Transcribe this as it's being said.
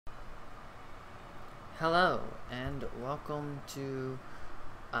Hello, and welcome to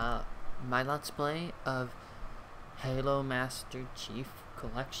my Let's Play of Halo Master Chief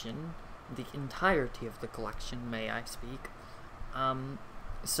Collection. The entirety of the collection, may I speak.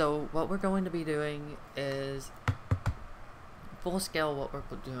 So what we're going to be doing is, full scale, what we're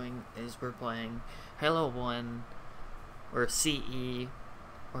doing is we're playing Halo 1, or CE,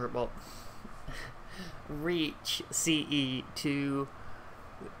 or, well, Reach, CE 2,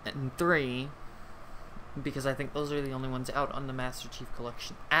 and 3, because I think those are the only ones out on the Master Chief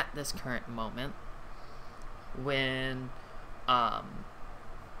Collection at this current moment. When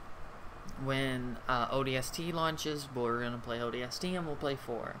ODST launches, we're going to play ODST and we'll play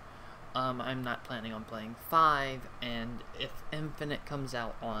 4. I'm not planning on playing 5, and if Infinite comes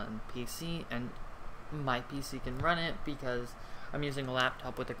out on PC, and my PC can run it because I'm using a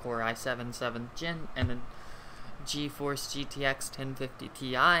laptop with a Core i7 7th Gen and a GeForce GTX 1050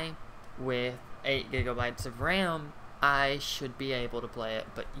 Ti with 8 gigabytes of RAM, I should be able to play it,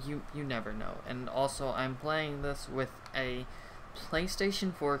 but you never know. And also, I'm playing this with a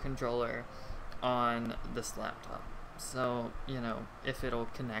PlayStation 4 controller on this laptop, so, you know, if it'll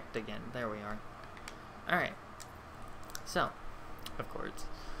connect again. There we are. Alright, so, of course,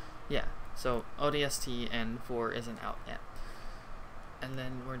 yeah, so ODST and 4 isn't out yet. And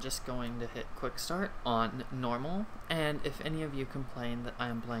then we're just going to hit quick start on normal, and if any of you complain that I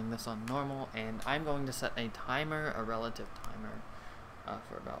am playing this on normal, and I'm going to set a timer, a relative timer,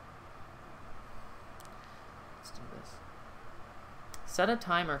 for about, let's do this, set a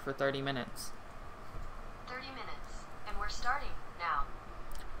timer for 30 minutes. 30 minutes, and we're starting now.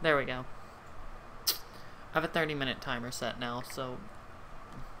 There we go. I have a 30-minute timer set now, so,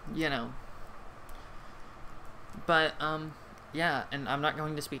 you know, but, yeah, and I'm not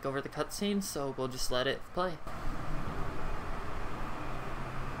going to speak over the cutscenes, so we'll just let it play.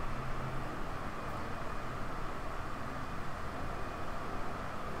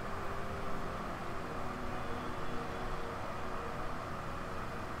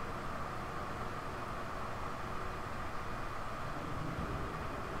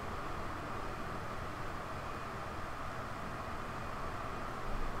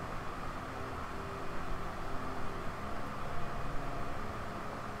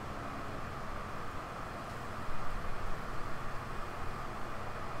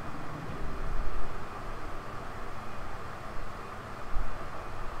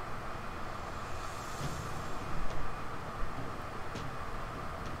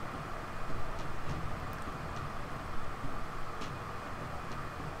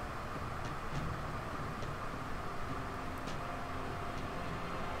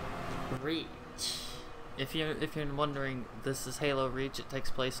 Reach. If you're wondering, this is Halo Reach. It takes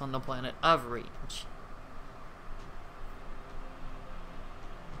place on the planet of Reach.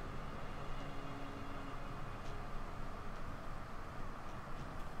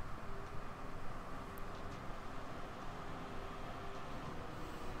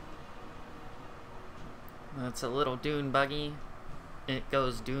 That's a little dune buggy. It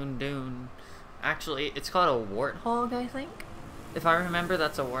goes dune dune. Actually, it's called a warthog, I think. If I remember,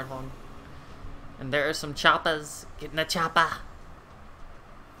 that's a warthog. And there are some choppas. Get in the choppa!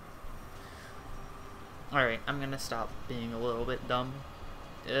 Alright, I'm gonna stop being a little bit dumb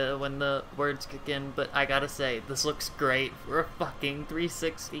when the words kick in, but I gotta say, this looks great for a fucking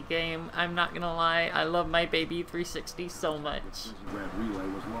 360 game. I'm not gonna lie, I love my baby 360 so much. The red relay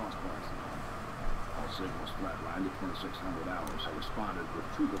was lost last night. All signals flatlined at 2600 hours. I responded with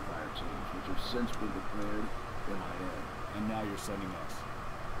trooper fire teams, which have since been declared MIA. And now you're sending us.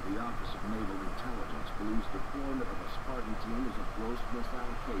 The Office of Naval Intelligence believes deployment of a Spartan team is a gross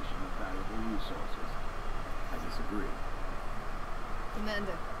misallocation of valuable resources. I disagree.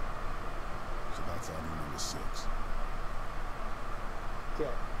 Commander. So that's our number 6.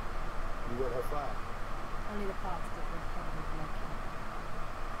 Okay. You read her file? Only the parts that were probably broken.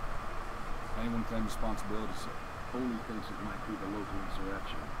 Anyone claim responsibility, sir? Only thinks it might be the local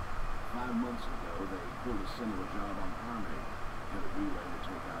insurrection. 5 months ago, they pulled a similar job on Harmony. Had a relay to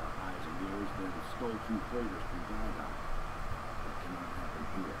take out eyes and ears, then stole 2 freighters from Drydock. That cannot happen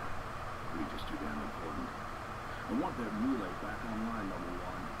here. Reach is too damn important. I want that relay back online, number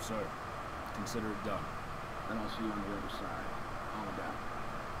 1. Sir, consider it done. Then I'll see you on the other side. On about.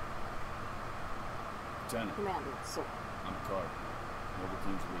 Lieutenant. Commander, sir. I'm Carter. Nobel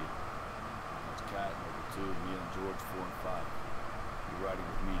team's lead. That's Cat, Nobel 2, me and George 4 and 5. You're riding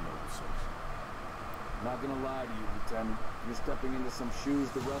with me, Nobel 6. Not gonna lie to you, Lieutenant. You're stepping into some shoes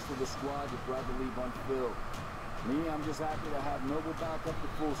the rest of the squad would rather leave unfilled. Me, I'm just happy to have Nobel back up to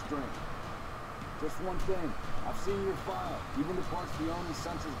full strength. Just one thing. I've seen your file, even the parts the only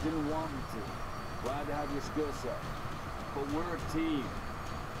sensors didn't want me to. Glad to have your skill set. But we're a team.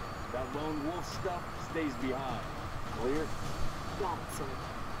 That lone wolf stuff stays behind. Clear? Got it, sir.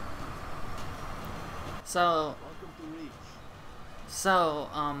 So, Welcome to Reach. so,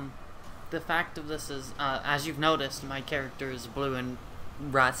 the fact of this is, as you've noticed, my character is blue and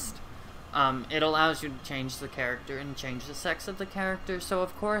rust. It allows you to change the character and change the sex of the character, so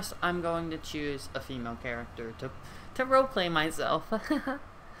of course I'm going to choose a female character to roleplay myself.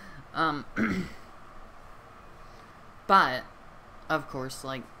 But, of course,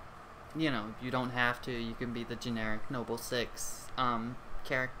 like, you know, you don't have to. You can be the generic Noble 6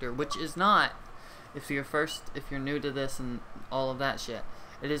 character, which is not, if you're new to this and all of that shit,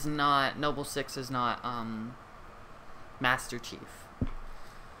 it is not, Noble 6 is not Master Chief.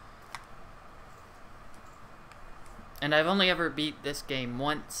 And I've only ever beat this game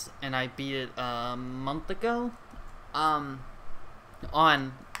once, and I beat it a month ago on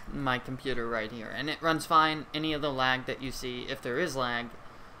my computer right here, and it runs fine. Any of the lag that you see, if there is lag,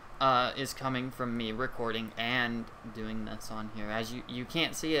 is coming from me recording and doing this on here. As you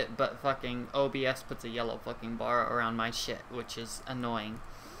can't see it, but fucking OBS puts a yellow fucking bar around my shit, which is annoying.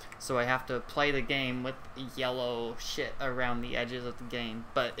 So I have to play the game with yellow shit around the edges of the game,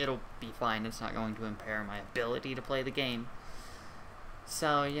 but it'll be fine. It's not going to impair my ability to play the game.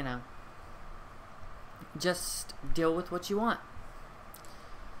 So, you know, just deal with what you want.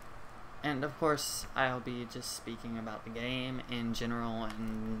 And of course, I'll be just speaking about the game in general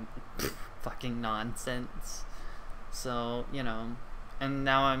and fucking nonsense. So, you know, and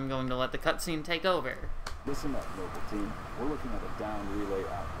now I'm going to let the cutscene take over. Listen up, Nobel team. We're looking at a down relay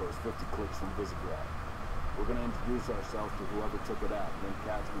outpost 50 clicks from Visegrad. We're going to introduce ourselves to whoever took it out, and then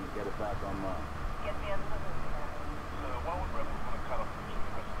Cat's going to get it back online. Get me under the hood. Why would rebels want to cut off the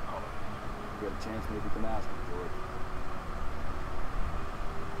rest of the colony? If you get a chance, maybe you can ask him, George.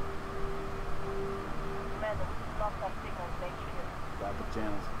 Commander, we lost our signal in HQ. Backup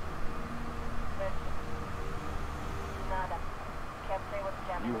channels. Ready. Nada. Can't say what's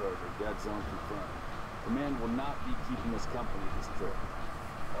jamming. You heard her. Dead zone confirmed. Command will not be keeping us company this trip.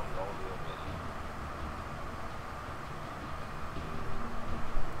 That was all real busy.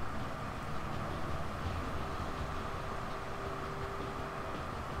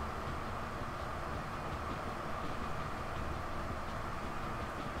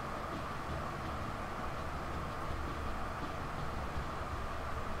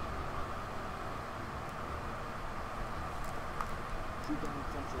 Shoot down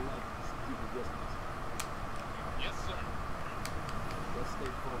potential lighters. Keep your distance. Yes, sir. Let's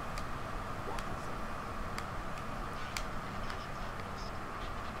stay focused. Watch yourself.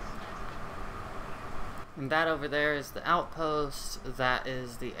 And that over there is the outpost. That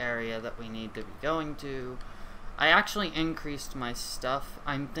is the area that we need to be going to. I actually increased my stuff.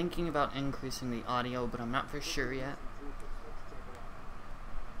 I'm thinking about increasing the audio, but I'm not for sure yet.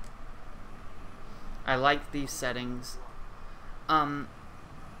 I like these settings.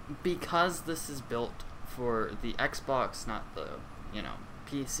 Because this is built for the Xbox, not the, you know,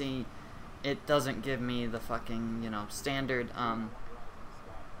 PC, it doesn't give me the fucking, you know, standard,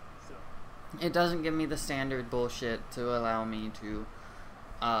 it doesn't give me the standard bullshit to allow me to,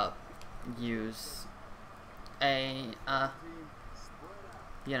 use a,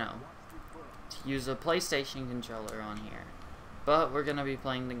 you know, to use a PlayStation controller on here. But we're gonna be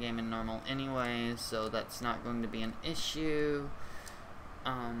playing the game in normal anyway, so that's not going to be an issue.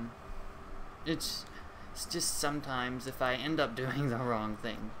 It's just sometimes if I end up doing the wrong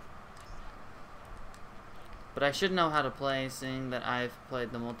thing. But I should know how to play, seeing that I've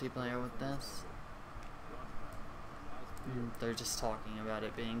played the multiplayer with this. They're just talking about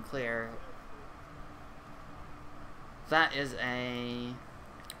it being clear. That is a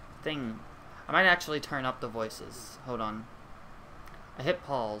thing. I might actually turn up the voices. Hold on. I hit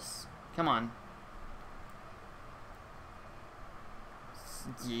pause. Come on.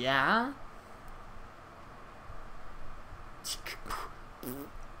 Yeah?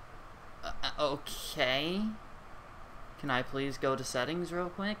 Okay. Can I please go to settings real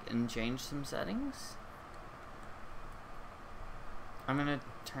quick and change some settings? I'm gonna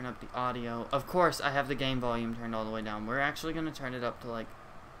turn up the audio. Of course, I have the game volume turned all the way down. We're actually gonna turn it up to like...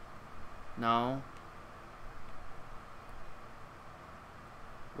 No.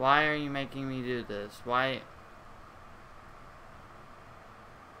 Why are you making me do this? Why...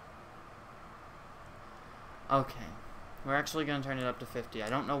 Okay. We're actually going to turn it up to 50. I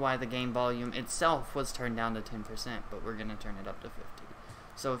don't know why the game volume itself was turned down to 10%, but we're going to turn it up to 50.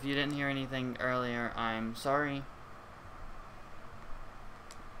 So if you didn't hear anything earlier, I'm sorry.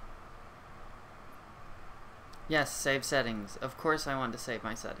 Yes, save settings. Of course I want to save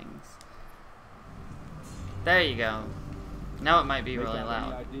my settings. There you go. Now it might be Make really out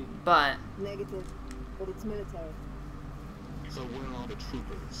loud. any ID? But, Negative, but it's military. So where are the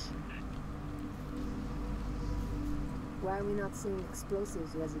troopers? Why are we not seeing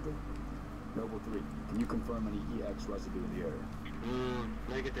explosives residue? Noble 3, can you confirm any EX residue in the area?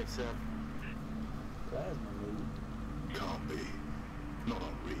 Negative, sir. Plasma, maybe. Can't be. Not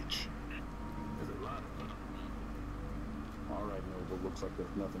on reach. There's a lot of them. Alright, Noble, looks like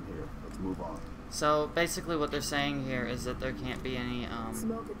there's nothing here. Let's move on. so basically what they're saying here is that there can't be any,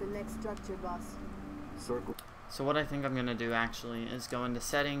 Smoke at the next structure, boss. Circle. So what I think I'm gonna do actually is go into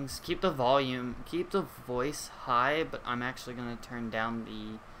settings, keep the volume, keep the voice high, but I'm actually gonna turn down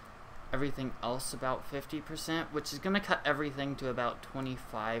the everything else about 50%, which is gonna cut everything to about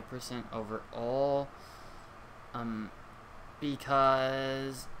 25% overall.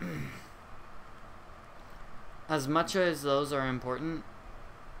 Because as much as those are important,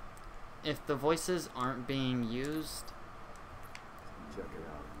 if the voices aren't being used, Check it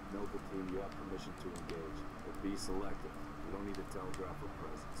out. Noble team, you have permission to engage. But be selective. You don't need to telegraph your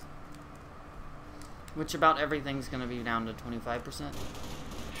presence. which about everything's gonna be down to 25%.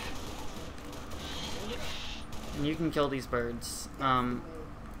 And you can kill these birds,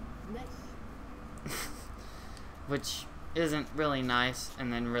 which isn't really nice,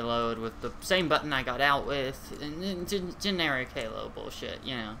 and then reload with the same button I got out with, and generic Halo bullshit,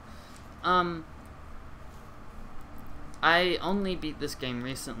 you know. I only beat this game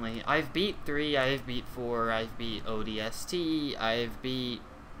recently. I've beat 3, I've beat 4, I've beat ODST, I've beat...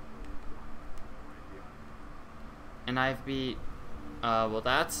 And I've beat... well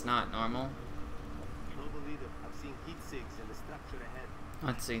that's not normal. Noble leader, I've seen heat sigs in the structure ahead.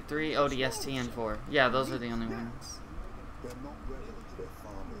 Let's see, 3, ODST, and 4. Yeah, those are the only ones. They're not relevant to their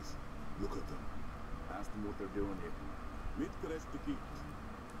farmers. Look at them. Ask them what they're doing here. Mitkrestikit.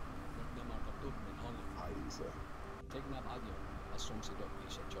 Hiding, sir.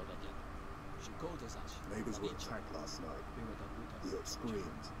 Neighbors were attacked last night. We heard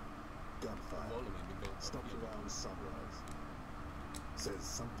screams. Gunfire. Stopped around sunrise. Says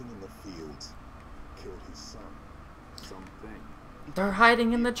something in the fields killed his son. Something. They're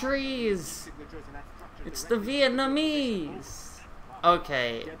hiding in the trees! Signatures in that structure It's the directly. Vietnamese!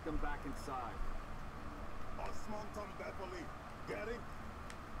 Okay. Get them back inside. Osmonton Beverly. Getting?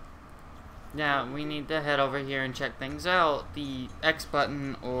 Yeah, we need to head over here and check things out. The X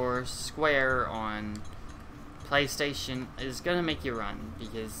button or square on PlayStation is gonna make you run,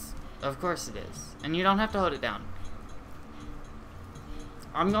 because of course it is. And you don't have to hold it down.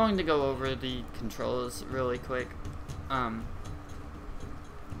 I'm going to go over the controls really quick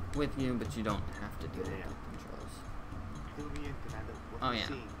with you, but you don't have to do the controls. Fill me in, Commander. What Oh, are you yeah.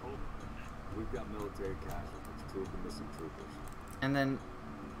 seeing? Over. We've got military casualties, 2 of the missing troopers. And then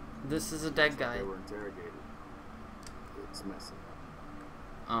this is a dead guy. They were interrogated. It's messy.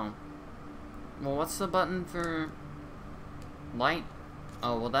 Oh. Well, what's the button for light?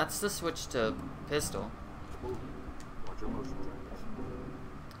 Oh, well, that's the switch to pistol. Move. Watch your motion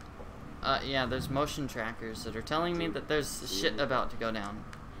trackers. Yeah, there's motion trackers that are telling me that there's shit about to go down.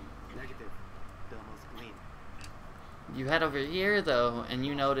 Negative. Thermal's clean. You head over here, though, and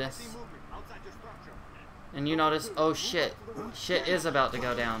you I notice... see movement outside your structure. And you notice, oh shit, shit is about to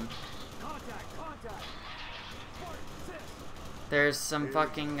go down. Contact! Contact! There's some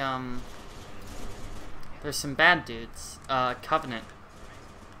fucking, there's some bad dudes. Covenant.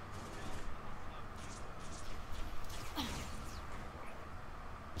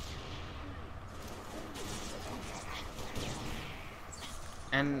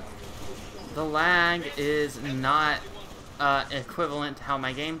 And the lag is not equivalent to how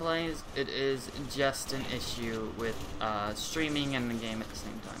my game plays. It is just an issue with streaming and the game at the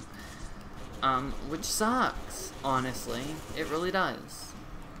same time. Which sucks, honestly. It really does.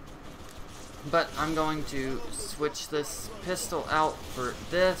 But I'm going to switch this pistol out for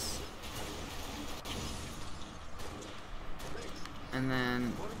this. And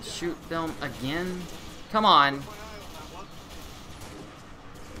then shoot them again. Come on.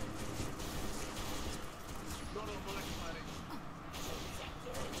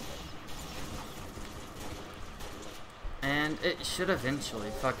 And it should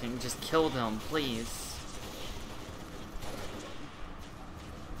eventually fucking just kill them, please.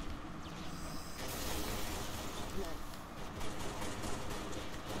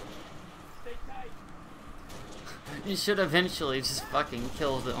 You should eventually just fucking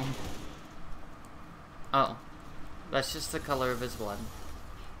kill them. Oh. That's just the color of his blood.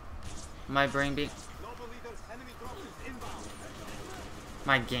 My brain being... Noble leader, enemy droppers inbound.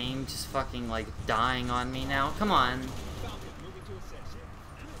 My game just fucking like dying on me now. Come on.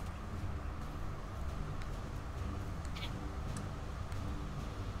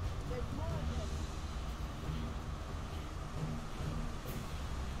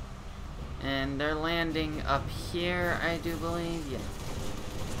 And they're landing up here, I do believe. Yeah.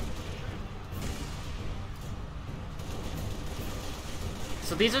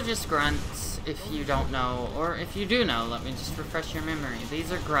 So these are just grunts, if you don't know. Or if you do know, let me just refresh your memory.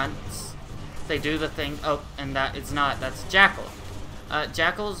 These are grunts. They do the thing. Oh, and that is not. That's jackal.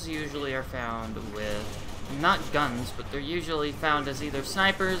 Jackals usually are found with not guns, but they're usually found as either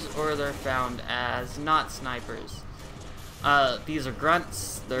snipers or they're found as not snipers. These are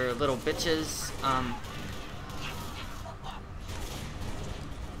grunts. They're little bitches.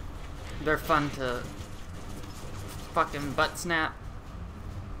 They're fun to fucking butt snap.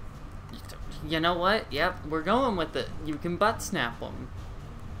 You know what? Yep, we're going with it. You can butt snap them.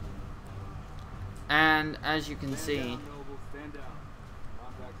 And as you can see, Stand down.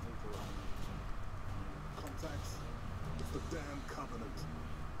 Contacts neutralized. Contacts. It's the damn Covenant.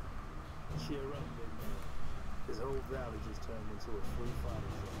 Cheer up, big man. This whole valley just turned into a free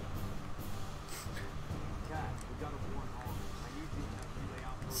fighting zone. Cat, we got a one on. I need you to have relay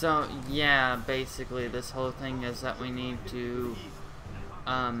out. so yeah, basically this whole thing is that we need to,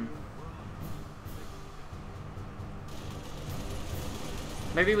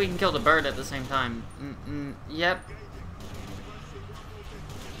 maybe we can kill the bird at the same time. Yep.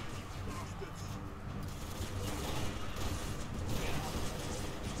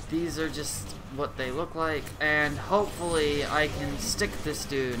 These are just what they look like, and hopefully I can stick this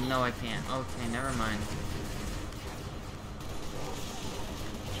dude. No, I can't. Okay, never mind.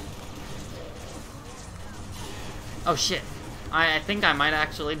 Oh shit. I think I might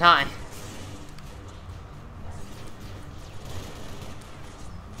actually die.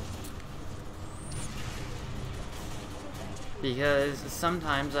 Because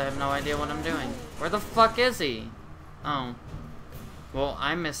sometimes I have no idea what I'm doing. Where the fuck is he? Oh. Well,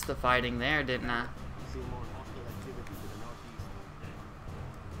 I missed the fighting there, didn't I? See more hostile activity to the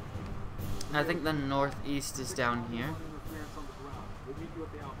northeast. I think the northeast is down here. Interference on the ground. We'll meet you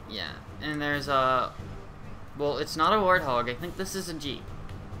at the outpost. Yeah. And there's a... Well, it's not a warthog. I think this is a jeep.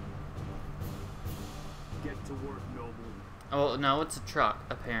 Get to work, Noble. Oh, no, it's a truck,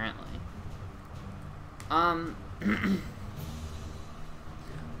 apparently.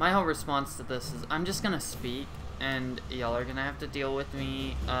 My whole response to this is I'm just gonna speak, and y'all are gonna have to deal with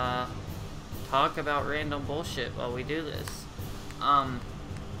me, talk about random bullshit while we do this.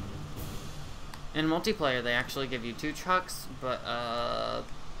 In multiplayer, they actually give you 2 trucks, but,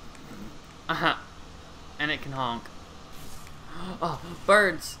 and it can honk. Oh,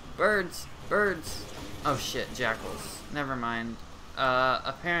 birds! Birds! Birds! Oh shit, jackals. Never mind.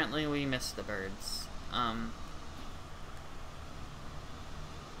 Apparently we missed the birds.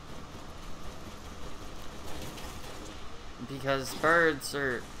 Because birds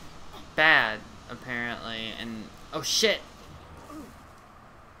are bad, apparently, and... Oh shit!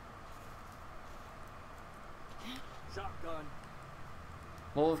 Shotgun.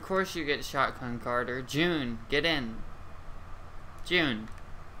 Well, of course you get shotgun, Carter. June, get in. June.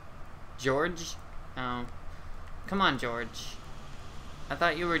 George? Oh. Come on, George. I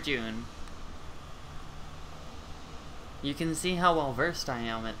thought you were June. You can see how well versed I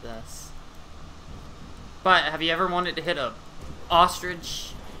am at this. But, have you ever wanted to hit a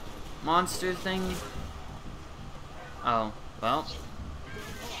ostrich monster thing? Oh, well.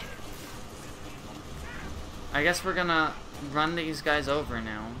 I guess we're gonna run these guys over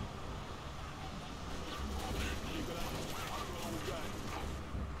now.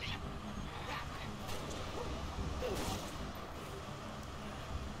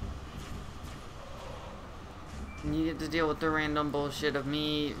 And you get to deal with the random bullshit of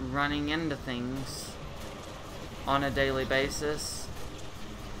me running into things on a daily basis,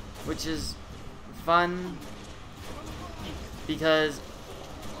 which is fun because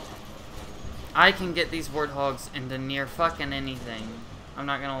I can get these warthogs into near fucking anything. I'm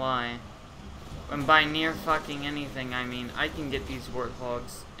not gonna lie. And by near fucking anything, I mean I can get these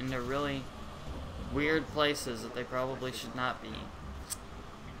warthogs into really weird places that they probably should not be.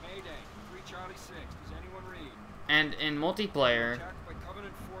 Mayday, 3 Charlie 6. Does anyone read? And in multiplayer, Attacked by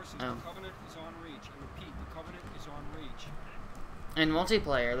Covenant forces. Oh. The Covenant is on reach. I repeat, the Covenant is on reach. in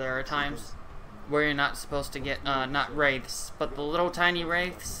multiplayer, there are times where you're not supposed to get, not wraiths, but the little tiny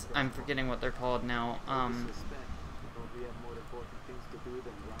wraiths, I'm forgetting what they're called now, Don't we have more important things to do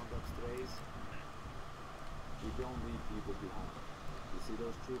than round up strays? We don't leave people behind. You see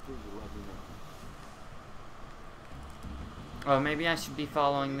those troopers, you let me know. oh, maybe I should be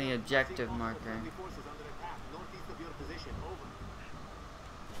following the objective marker. Friendly forces under attack, northeast of your position. Over.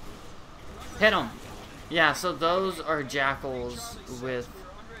 Hit them! Yeah, so those are jackals with... We're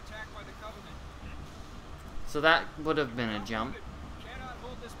under attack by the Covenant. So that would have been a jump. Cannot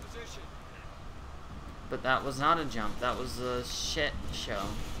hold this position. But that was not a jump. That was a shit show. Over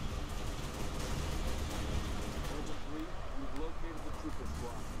 3, we've located the trooper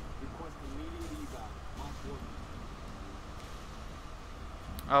squad. Request immediate evac. Mark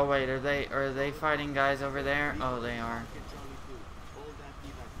 1. Oh wait, are they fighting guys over there? Oh, they are.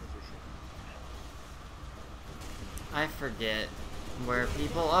 I forget where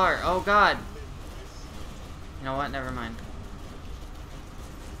people are. Oh god. You know what? Never mind.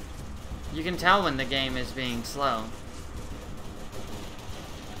 You can tell when the game is being slow.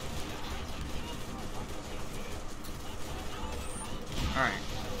 Alright.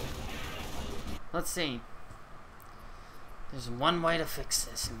 Let's see. There's one way to fix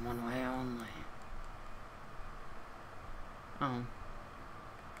this, and one way only. Oh.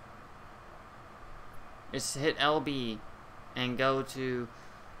 It's to hit LB and go to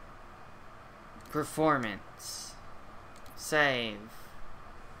performance. Save.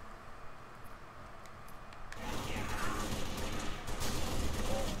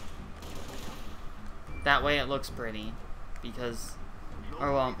 That way it looks pretty. Because,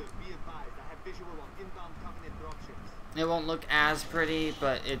 or well, it won't look as pretty,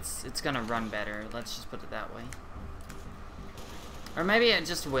 but it's gonna run better. Let's just put it that way. Or maybe it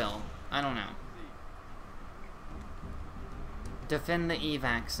just will. I don't know. Defend the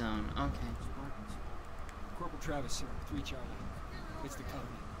evac zone. Okay. Corporal Travis, sir. 3 Charlie. It's the Covenant.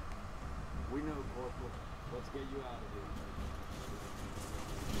 We know, Corporal. Let's get you out of here.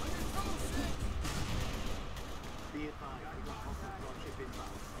 Be advised, we got hostile dropship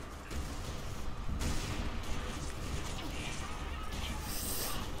inbound.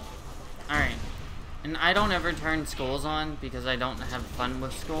 Alright. And I don't ever turn schools on because I don't have fun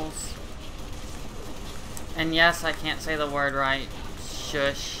with schools. And yes, I can't say the word right.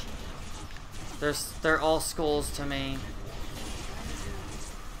 Shush. They're all schools to me.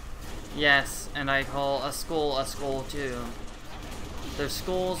 Yes, and I call a school too. There's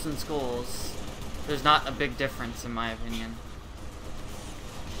schools and schools. There's not a big difference in my opinion.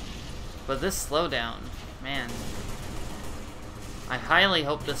 But this slowdown, man. I highly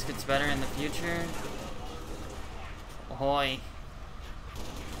hope this gets better in the future. Ahoy.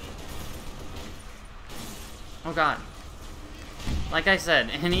 Oh god. Like I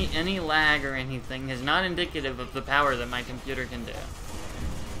said, any lag or anything is not indicative of the power that my computer can do.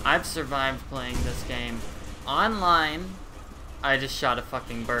 I've survived playing this game. Online, I just shot a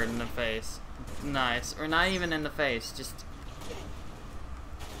fucking bird in the face. Nice. Or not even in the face, just...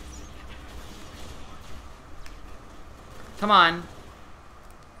 Come on.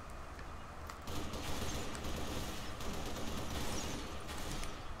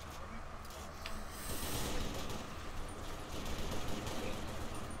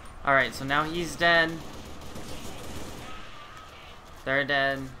 Alright, so now he's dead. They're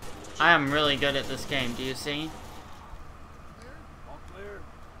dead. I am really good at this game, do you see? All clear.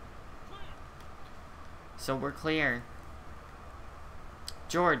 So we're clear.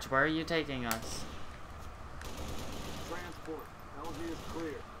 George, where are you taking us? Transport. LG is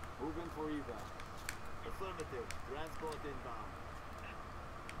clear. Move in for evac. Affirmative. Transport inbound.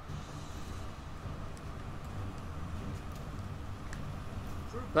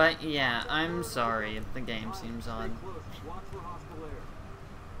 But yeah, I'm sorry if the game seems odd.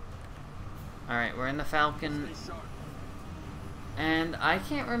 Alright, we're in the Falcon. And I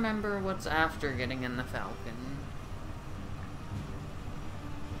can't remember what's after getting in the Falcon.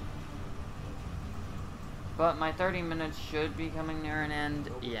 But my 30 minutes should be coming near an end.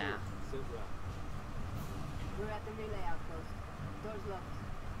 Yeah. We're at the relay outpost. Doors locked.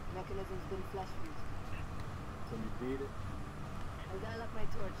 Mechanism's been flash fused. Can you beat it? I'll dial up my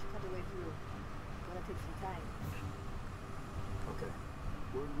torch, cut a way through. Gonna take some time. Okay.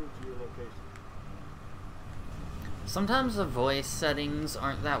 We're en route to your location. Sometimes the voice settings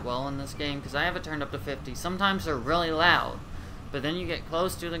aren't that well in this game because I have it turned up to 50. Sometimes they're really loud, but then you get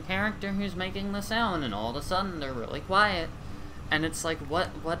close to the character who's making the sound and all of a sudden they're really quiet. And it's like,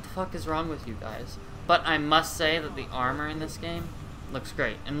 what the fuck is wrong with you guys? But I must say that the armor in this game looks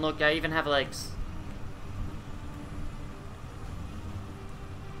great. And look, I even have legs.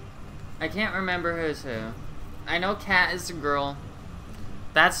 I can't remember who's who. I know Kat is the girl.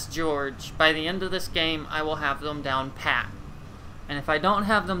 That's George. By the end of this game, I will have them down pat. And if I don't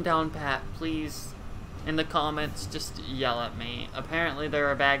have them down pat, please, in the comments, just yell at me. Apparently there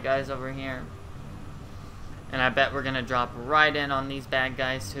are bad guys over here. And I bet we're gonna drop right in on these bad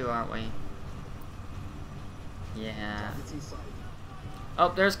guys too, aren't we? Yeah.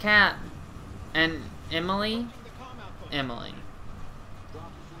 Oh, there's Kat. And Emily? Emily.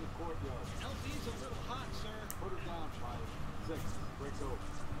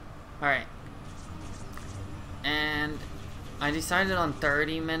 Alright. I decided on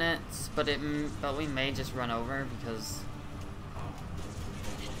 30 minutes, but we may just run over because,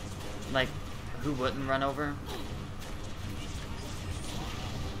 like, who wouldn't run over?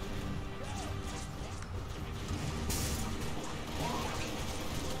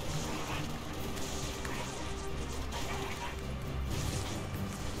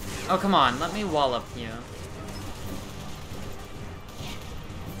 Oh, come on, let me wallop you.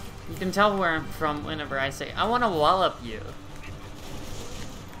 You can tell where I'm from whenever I say, I want to wallop you.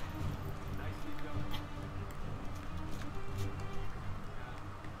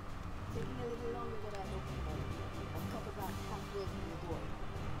 Taking a little longer than I hoped for. I've cut about halfway through the door.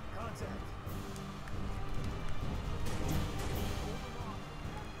 Contact.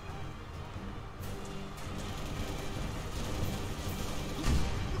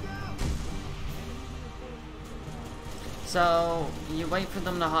 So, you wait for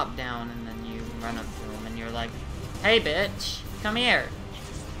them to hop down, and then you run up to them, and you're like, hey, bitch, come here.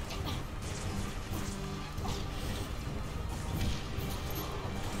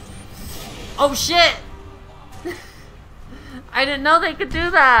 Oh, shit! I didn't know they could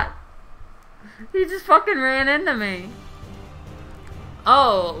do that. He just fucking ran into me.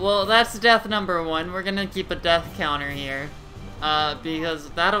 Oh, well, that's death number 1. We're gonna keep a death counter here. Because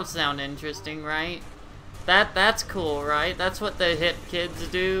that'll sound interesting, right? That's cool, right? That's what the hip kids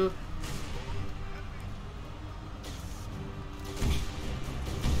do.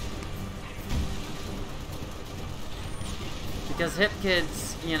 Because hip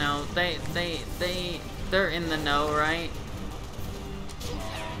kids, you know, they're in the know, right?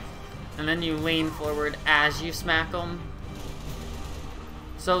 And then you lean forward as you smack them.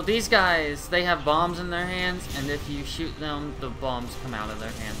 So these guys, they have bombs in their hands, and if you shoot them, the bombs come out of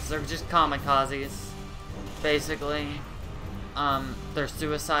their hands. They're just kamikazes. Basically, they're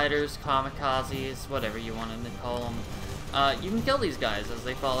suiciders, kamikazes, whatever you wanted to call them. You can kill these guys as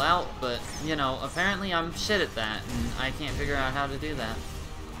they fall out, but, you know, apparently I'm shit at that, and I can't figure out how to do that.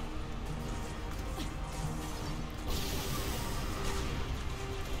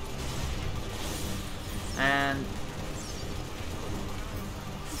 And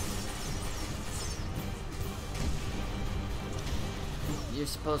you're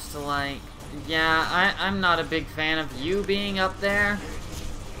supposed to, like, yeah, I'm not a big fan of you being up there.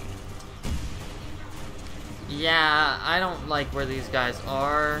 Yeah, I don't like where these guys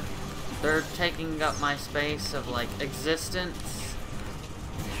are. They're taking up my space of, like, existence.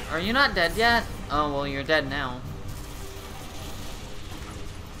 Are you not dead yet? Oh, well, you're dead now.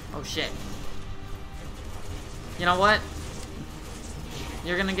 Oh, shit. You know what?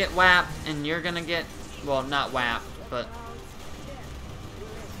 You're gonna get whapped, and you're gonna get... Well, not whapped, but...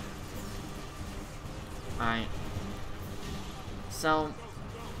 Alright. So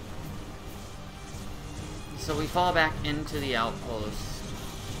we fall back into the outpost.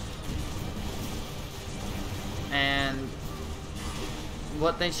 And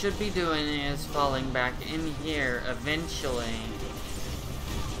what they should be doing is falling back in here eventually.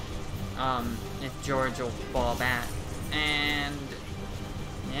 If George will fall back. And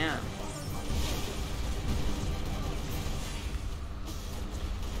yeah.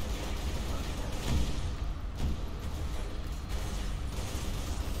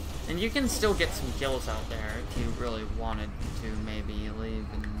 And you can still get some kills out there if you really wanted to maybe leave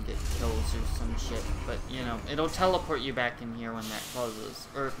and get kills or some shit. But, you know, it'll teleport you back in here when that closes.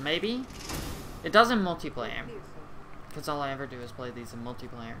 Or maybe? It does in multiplayer. Because all I ever do is play these in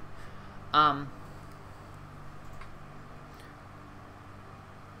multiplayer.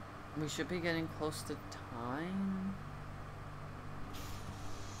 We should be getting close to time.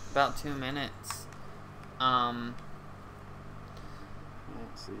 About 2 minutes. Can't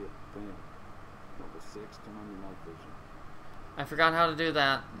see a thing. Number 6, turn on your night vision. I forgot how to do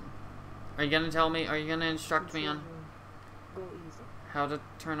that. Are you gonna tell me? Are you gonna instruct me on Go easy. how to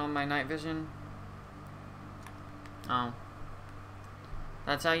turn on my night vision? Oh.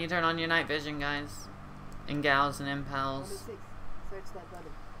 That's how you turn on your night vision, guys. And gals and Number impals. 6, search that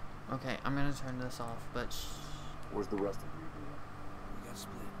button. Okay, I'm gonna turn this off, but Where's the rest of you? We got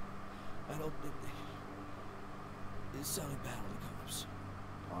split. I don't think it sounded bad on the cops.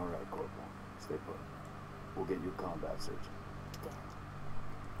 All right, Corporal. Stay put. We'll get you a combat search. Dead.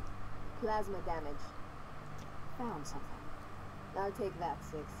 Plasma damage. Found something. I'll take that,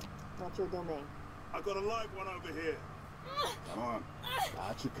 6. Not your domain. I got a live one over here. Come on.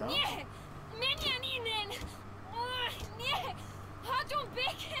 Got you, come.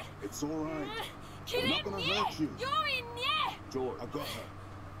 It's all right. We're not gonna hurt you. George. I got her.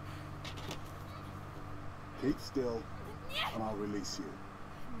 Keep still, and I'll release you.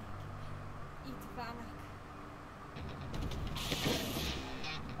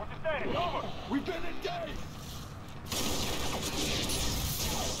 Over! We've been engaged!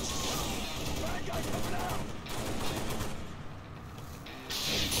 Bad guy coming out!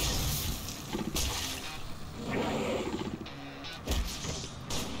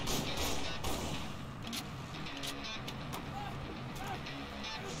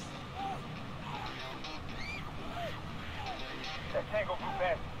 That Tango group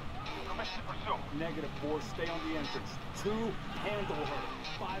has permission to pursue. Negative 4, stay on the entrance. 2, handle her.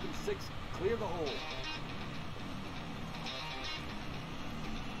 5 and 6, clear the hole.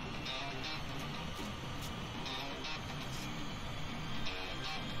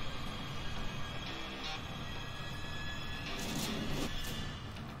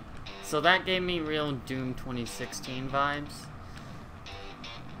 So that gave me real Doom 2016 vibes.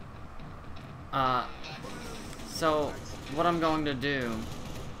 So what I'm going to do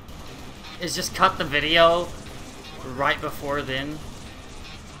is just cut the video right before then.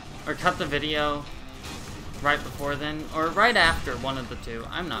 Or cut the video right before then. Or right after, one of the two.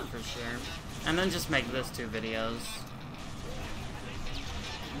 I'm not for sure. And then just make this 2 videos.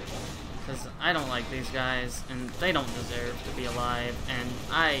 Because I don't like these guys, and they don't deserve to be alive, and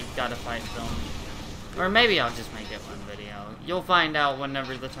I gotta fight them. Or maybe I'll just make it 1 video. You'll find out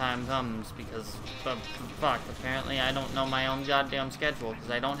whenever the time comes, because, fuck, apparently I don't know my own goddamn schedule, because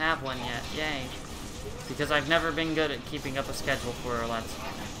I don't have one yet. Yay. Because I've never been good at keeping up a schedule for a Let's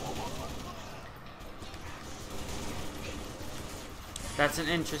Play. That's an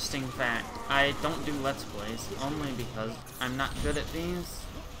interesting fact. I don't do Let's Plays, only because I'm not good at these.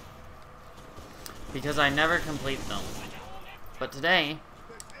 Because I never complete them. But today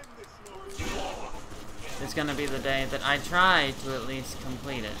is gonna be the day that I try to at least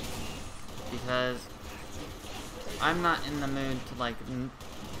complete it. Because I'm not in the mood to, like,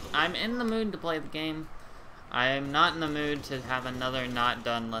 I'm in the mood to play the game. I'm not in the mood to have another not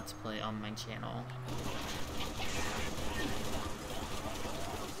done Let's Play on my channel.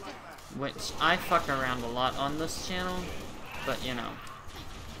 Which I fuck around a lot on this channel, but you know.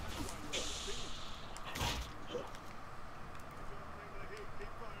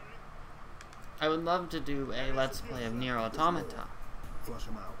 I would love to do a Let's Play of Nier Automata. Flush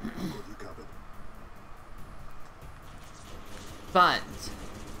him out. Good, you covered. But,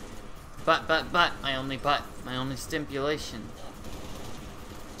 my only stipulation.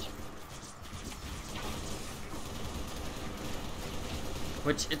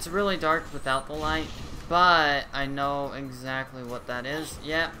 Which, it's really dark without the light, but I know exactly what that is.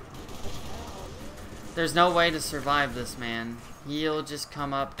 Yep. There's no way to survive this man. He'll just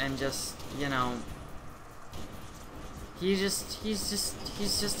come up and just, you know, he's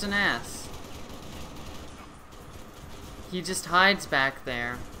just an ass. He just hides back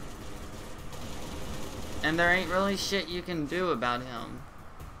there. And there ain't really shit you can do about him.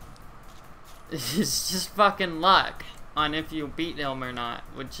 It's just fucking luck on if you beat him or not,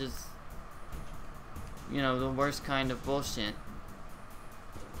 which is, you know, the worst kind of bullshit.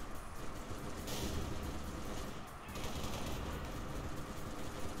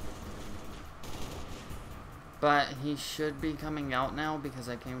 But he should be coming out now because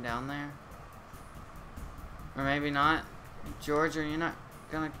I came down there. Or maybe not. George, are you not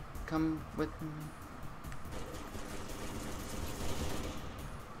gonna come with me?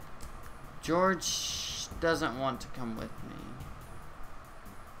 George doesn't want to come with me.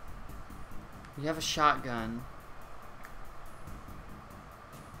 You have a shotgun.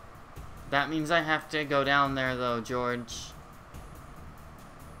 That means I have to go down there though, George.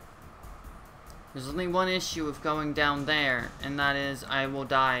 There's only one issue with going down there, and that is I will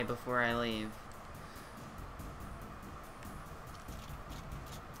die before I leave.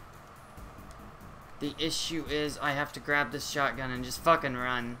 The issue is I have to grab this shotgun and just fucking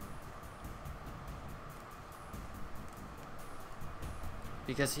run.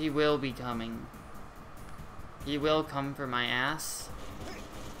 Because he will be coming. He will come for my ass.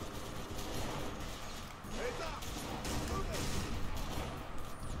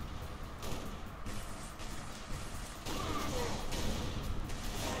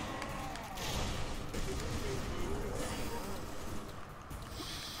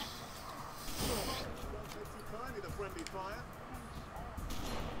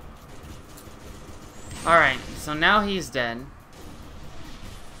 Alright, so now he's dead.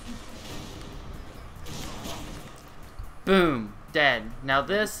 Boom, dead. Now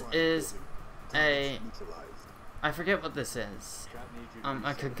this is a... I forget what this is.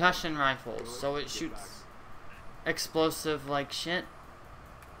 A concussion rifle, so it shoots explosive like shit.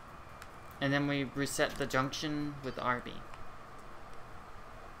 And then we reset the junction with RB.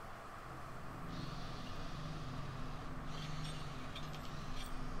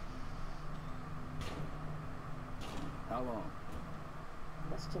 How long?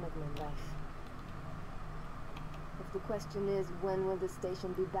 Question of my life. If the question is, when will the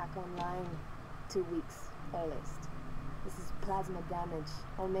station be back online? 2 weeks, earliest. This is plasma damage.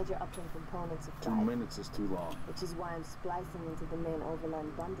 All major uplink components are 2 fried. minutes is too long. Which is why I'm splicing into the main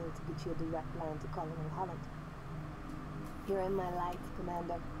overland bundle to get you a direct line to Colonel Holland. Here in my light,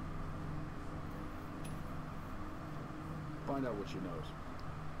 Commander. Find out what she knows.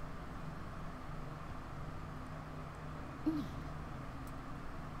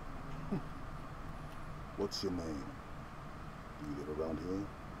 What's your name? Do you live around here?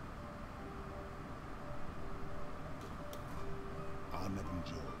 Ahmed and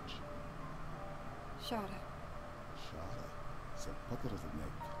George. Shada. Shada. Zapata of the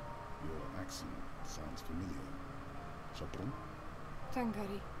neck. Your accent sounds familiar. Shapron?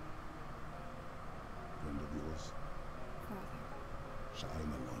 Tangari. Friend of yours? Father.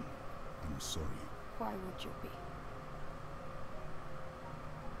 Sha'aimalon. I'm sorry. Why would you be?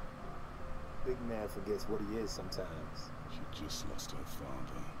 Big man forgets what he is sometimes. She just lost her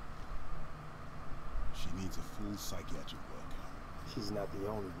father. She needs a full psychiatric workup. She's not the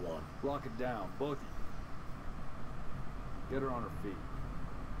only one. Lock it down, both of you. Get her on her feet.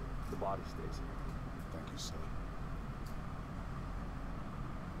 The body stays here. Thank you, sir.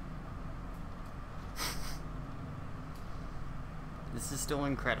 This is still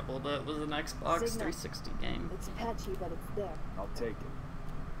incredible that it was an Xbox Signal. 360 game. It's patchy, but it's there. I'll take it.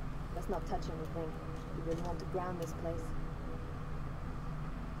 Let's not touch anything. We really want to ground this place.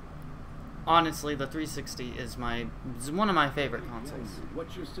 Oh, Honestly, the 360 is one of my favorite consoles.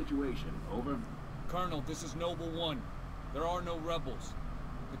 What's your situation? Over? Colonel, this is Nobel 1. There are no rebels.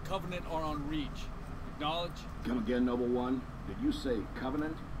 The Covenant are on Reach. Acknowledge? Come again, Noble One. Did you say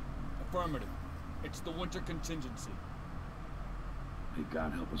Covenant? Affirmative. It's the winter contingency. May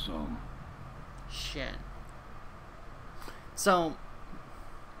God help us all. Shit. So,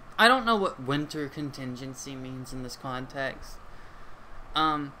 I don't know what winter contingency means in this context.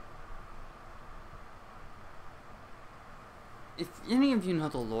 If any of you know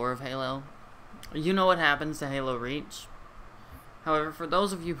the lore of Halo, you know what happens to Halo Reach. However, for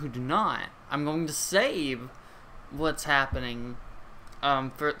those of you who do not, I'm going to save what's happening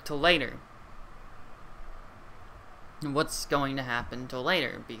till later. What's going to happen till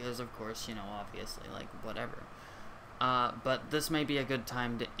later, because of course, you know, obviously, like, whatever. But this may be a good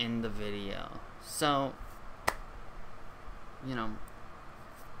time to end the video. So, you know,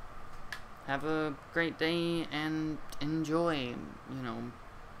 have a great day and enjoy, you know,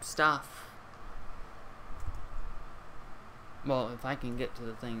 stuff. Well, if I can get to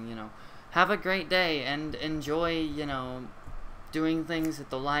the thing, you know. Have a great day and enjoy, you know, doing things.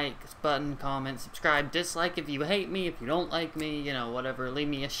 Hit the like button, comment, subscribe, dislike if you hate me, if you don't like me, you know, whatever. Leave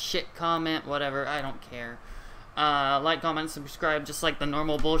me a shit comment, whatever, I don't care. Like, comment, subscribe, just like the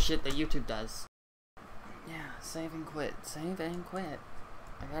normal bullshit that YouTube does. Yeah, save and quit. Save and quit.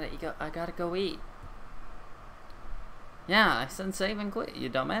 I gotta go eat. Yeah, I said save and quit, you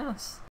dumbass.